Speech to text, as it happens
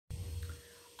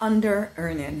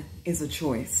Under-earning is a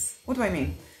choice. What do I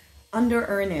mean?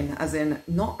 Under-earning, as in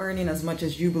not earning as much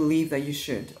as you believe that you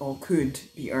should or could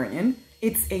be earning.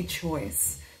 It's a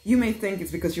choice. You may think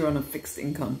it's because you're on a fixed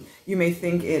income. You may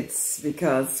think it's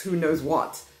because who knows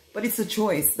what. But it's a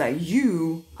choice that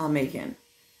you are making.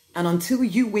 And until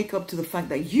you wake up to the fact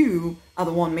that you are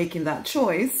the one making that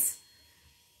choice,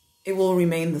 it will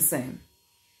remain the same.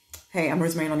 Hey, I'm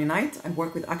Rosemary, Nonny. I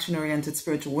work with action-oriented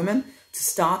spiritual women to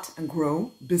start and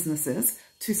grow businesses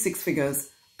to 6 figures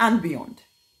and beyond.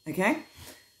 Okay?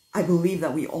 I believe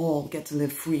that we all get to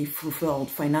live free, fulfilled,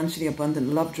 financially abundant,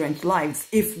 love-drenched lives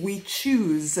if we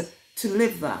choose to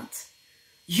live that.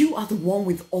 You are the one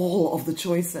with all of the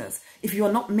choices. If you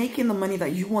are not making the money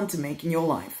that you want to make in your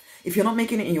life, if you're not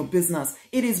making it in your business,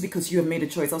 it is because you have made a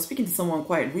choice. I was speaking to someone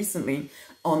quite recently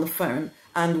on the phone,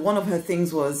 and one of her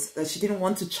things was that she didn't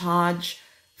want to charge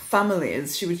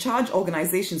families. She would charge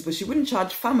organizations, but she wouldn't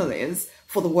charge families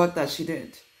for the work that she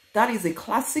did. That is a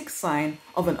classic sign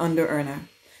of an under-earner,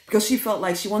 because she felt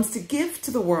like she wants to give to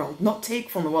the world, not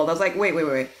take from the world. I was like,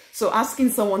 wait. So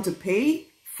asking someone to pay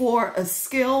for a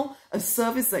skill, a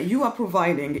service that you are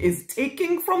providing is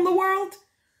taking from the world?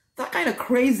 That kind of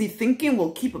crazy thinking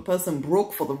will keep a person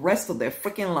broke for the rest of their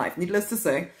freaking life. Needless to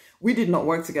say, we did not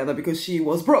work together because she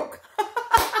was broke.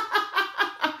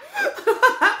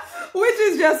 Which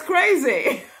is just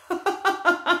crazy.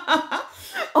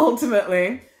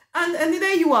 Ultimately. And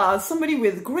there you are, somebody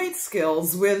with great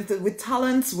skills, with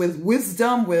talents, with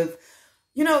wisdom, with,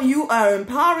 you know, you are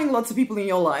empowering lots of people in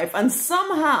your life. And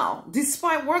somehow,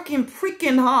 despite working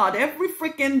freaking hard every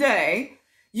freaking day,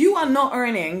 you are not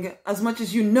earning as much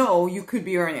as you know you could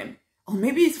be earning. Or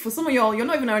maybe for some of y'all, you're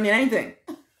not even earning anything.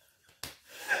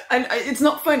 And it's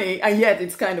not funny, and yet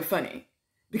it's kind of funny.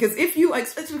 Because if you,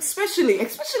 especially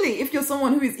if you're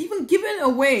someone who is even giving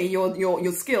away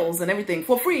your skills and everything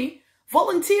for free,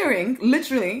 volunteering,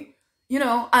 literally, you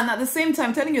know, and at the same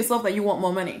time telling yourself that you want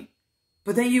more money.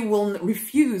 But then you will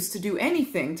refuse to do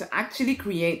anything to actually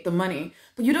create the money.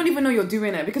 But you don't even know you're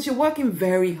doing it because you're working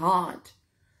very hard.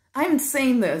 I'm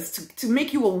saying this to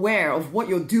make you aware of what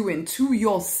you're doing to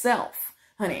yourself,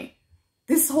 honey.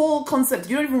 This whole concept,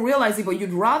 you don't even realize it, but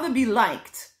you'd rather be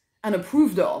liked and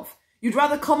approved of. You'd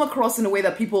rather come across in a way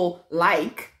that people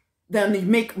like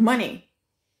than make money.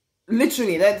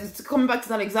 Literally, that's coming back to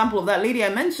that example of that lady I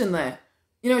mentioned there.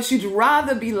 You know, she'd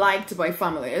rather be liked by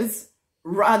families,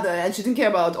 and she didn't care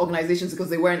about organizations because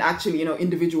they weren't actually, you know,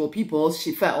 individual people,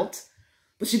 she felt.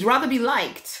 But she'd rather be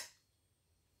liked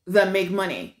than make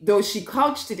money, though she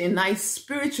couched it in nice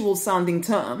spiritual sounding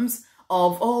terms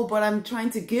of, oh, but I'm trying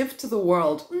to give to the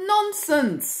world.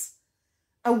 Nonsense.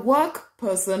 A work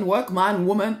person, work man,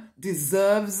 woman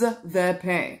deserves their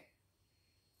pay.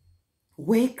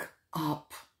 Wake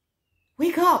up.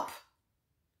 Wake up.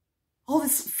 All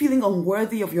this feeling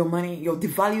unworthy of your money, you're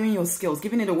devaluing your skills,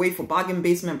 giving it away for bargain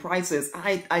basement prices.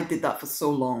 I did that for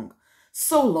so long.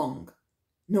 So long.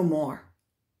 No more.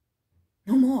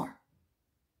 No more.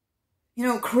 You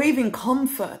know, craving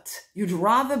comfort. You'd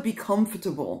rather be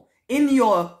comfortable in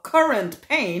your current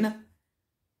pain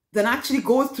than actually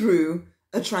go through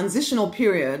a transitional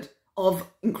period of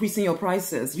increasing your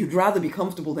prices. You'd rather be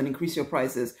comfortable than increase your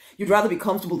prices. You'd rather be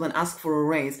comfortable than ask for a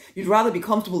raise. You'd rather be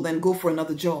comfortable than go for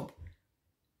another job.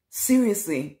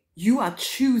 Seriously, you are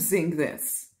choosing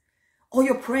this. Or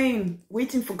you're praying,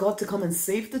 waiting for God to come and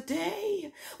save the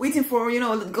day. Waiting for, you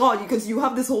know, God, because you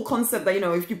have this whole concept that, you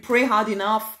know, if you pray hard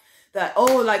enough, that,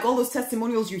 oh, like all those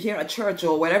testimonials you hear at church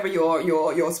or whatever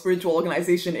your spiritual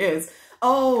organization is.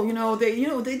 Oh, they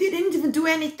didn't even do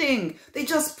anything. They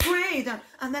just prayed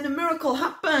and then a miracle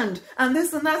happened and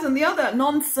this and that and the other.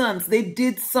 Nonsense. They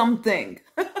did something.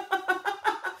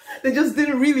 They just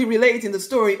didn't really relate in the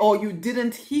story, or you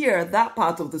didn't hear that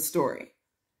part of the story.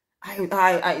 Honey,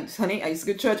 I used to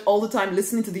go to church all the time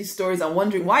listening to these stories and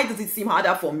wondering, why does it seem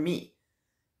harder for me?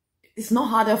 It's not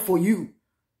harder for you.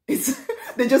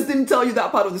 They just didn't tell you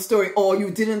that part of the story, or you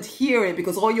didn't hear it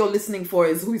because all you're listening for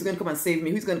is who's going to come and save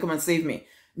me? Who's going to come and save me?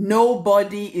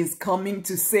 Nobody is coming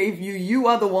to save you. You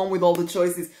are the one with all the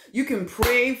choices. You can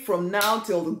pray from now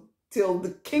till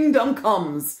the kingdom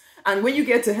comes. And when you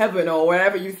get to heaven or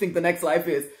wherever you think the next life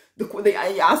is,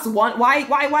 I asked one, why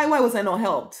was I not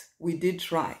helped? We did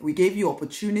try. We gave you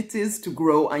opportunities to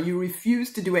grow and you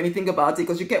refused to do anything about it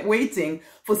because you kept waiting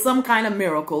for some kind of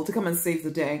miracle to come and save the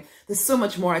day. There's so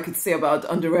much more I could say about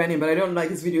under-earning, but I don't like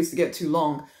these videos to get too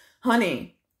long.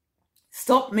 Honey,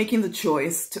 stop making the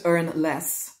choice to earn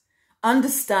less.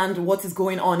 Understand what is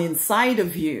going on inside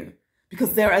of you,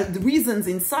 because there are reasons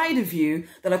inside of you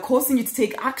that are causing you to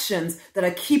take actions that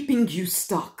are keeping you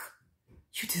stuck.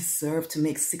 You deserve to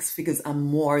make 6 figures and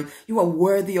more. You are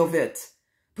worthy of it.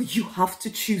 But you have to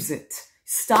choose it.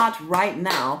 Start right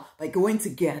now by going to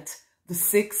get the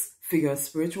 6-figure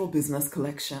spiritual business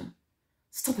collection.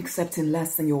 Stop accepting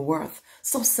less than your worth.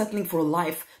 Stop settling for a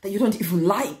life that you don't even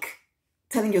like.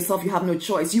 Telling yourself you have no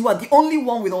choice. You are the only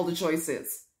one with all the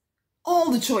choices.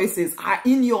 All the choices are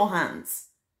in your hands.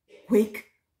 Wake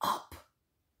up.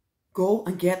 Go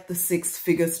and get the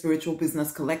 6-figure spiritual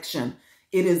business collection.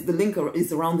 The link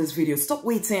is around this video. Stop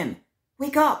waiting.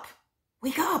 Wake up.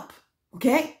 Wake up.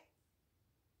 Okay?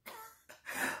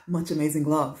 Much amazing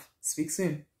love. Speak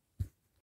soon.